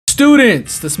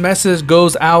Students, this message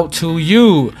goes out to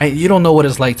you. You don't know what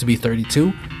it's like to be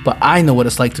 32, but I know what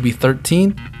it's like to be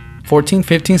 13, 14,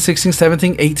 15, 16,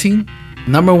 17, 18.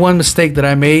 Number one mistake that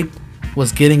I made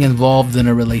was getting involved in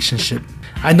a relationship.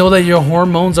 I know that your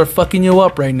hormones are fucking you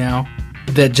up right now.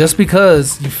 That just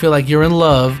because you feel like you're in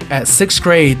love at 6th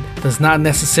grade does not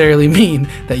necessarily mean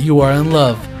that you are in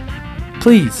love.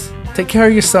 Please, take care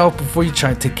of yourself before you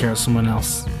try to take care of someone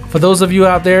else. For those of you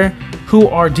out there who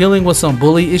are dealing with some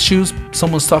bully issues,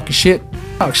 someone's talking shit,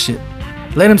 talk shit.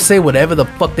 Let them say whatever the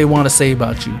fuck they want to say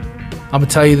about you. I'm gonna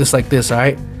tell you this like this,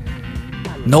 alright?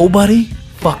 Nobody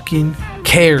fucking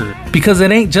cared. Because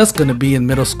it ain't just gonna be in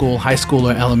middle school, high school,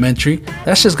 or elementary.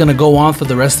 That's just gonna go on for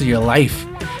the rest of your life.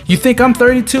 You think I'm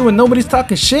 32 and nobody's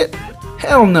talking shit?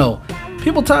 Hell no.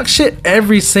 People talk shit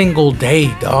every single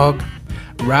day, dog.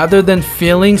 Rather than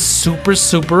feeling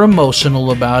super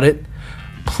emotional about it,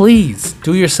 please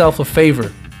do yourself a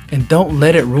favor and don't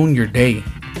let it ruin your day.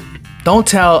 Don't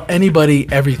tell anybody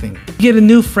everything. You get a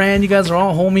new friend, you guys are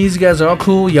all homies, you guys are all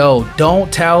cool. Yo,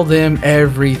 don't tell them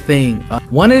everything.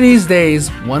 One of these days,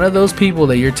 one of those people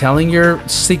that you're telling your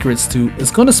secrets to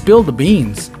is gonna spill the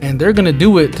beans, and they're gonna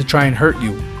do it to try and hurt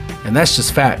you. And that's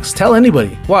just facts. Tell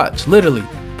anybody. Watch, literally,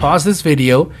 pause this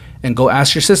video and go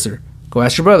ask your sister, go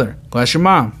ask your brother, go ask your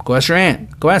mom, go ask your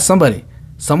aunt, go ask somebody.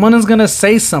 Someone is gonna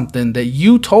say something that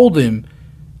you told them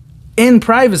in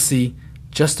privacy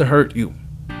just to hurt you.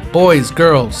 Boys,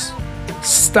 girls,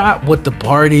 stop with the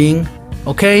partying,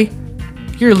 okay?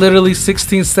 You're literally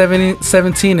 16,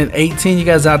 17, and 18. You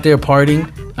guys out there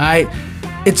partying, alright?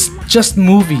 It's just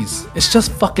movies. It's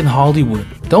just fucking Hollywood.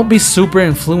 Don't be super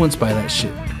influenced by that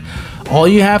shit. All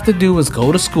you have to do is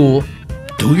go to school,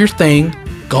 do your thing,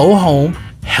 go home,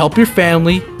 help your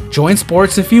family, join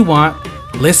sports if you want,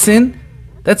 listen.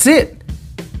 That's it.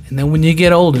 And then when you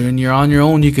get older and you're on your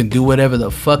own, you can do whatever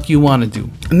the fuck you want to do.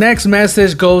 Next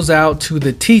message goes out to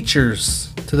the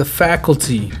teachers, to the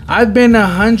faculty. I've been to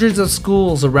hundreds of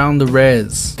schools around the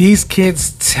res. These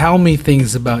kids tell me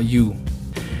things about you.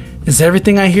 Is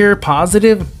everything I hear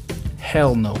positive?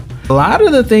 Hell no. A lot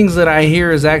of the things that I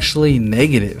hear is actually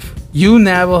negative. You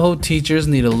Navajo teachers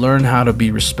need to learn how to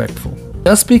be respectful.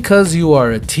 Just because you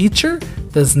are a teacher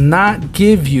does not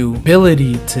give you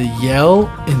ability to yell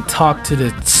and talk to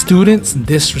the students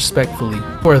disrespectfully.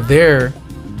 You are there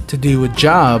to do a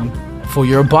job for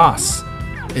your boss.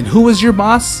 And who is your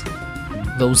boss?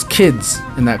 Those kids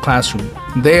in that classroom.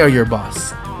 They are your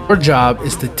boss. Your job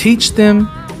is to teach them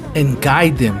and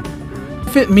guide them.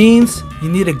 If it means you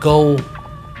need to go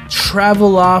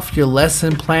travel off your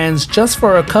lesson plans just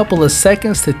for a couple of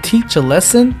seconds to teach a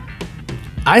lesson,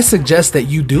 I suggest that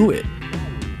you do it.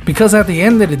 Because at the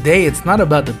end of the day, it's not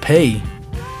about the pay.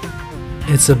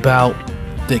 It's about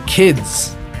the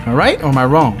kids. Alright? Or am I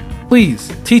wrong?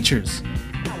 Please, teachers,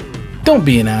 don't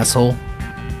be an asshole.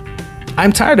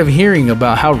 I'm tired of hearing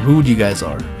about how rude you guys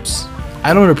are.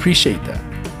 I don't appreciate that.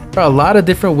 There are a lot of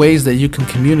different ways that you can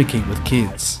communicate with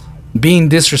kids. Being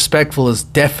disrespectful is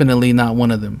definitely not one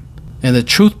of them. And the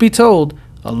truth be told,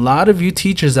 a lot of you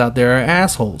teachers out there are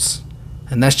assholes.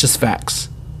 And that's just facts.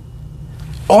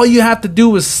 All you have to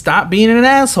do is stop being an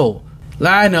asshole.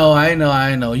 I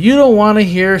know. You don't want to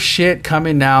hear shit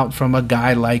coming out from a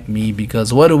guy like me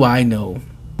because what do I know?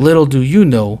 Little do you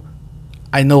know,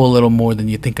 I know a little more than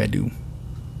you think I do.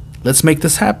 Let's make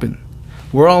this happen.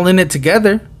 We're all in it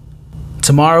together.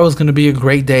 Tomorrow is going to be a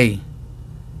great day.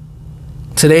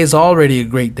 Today is already a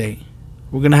great day.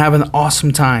 We're going to have an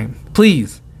awesome time.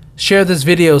 Please share this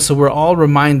video so we're all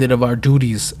reminded of our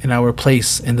duties and our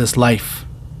place in this life.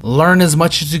 Learn as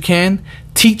much as you can.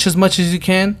 Teach as much as you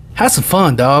can. Have some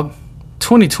fun, dog.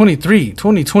 2023,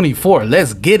 2024.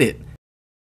 Let's get it.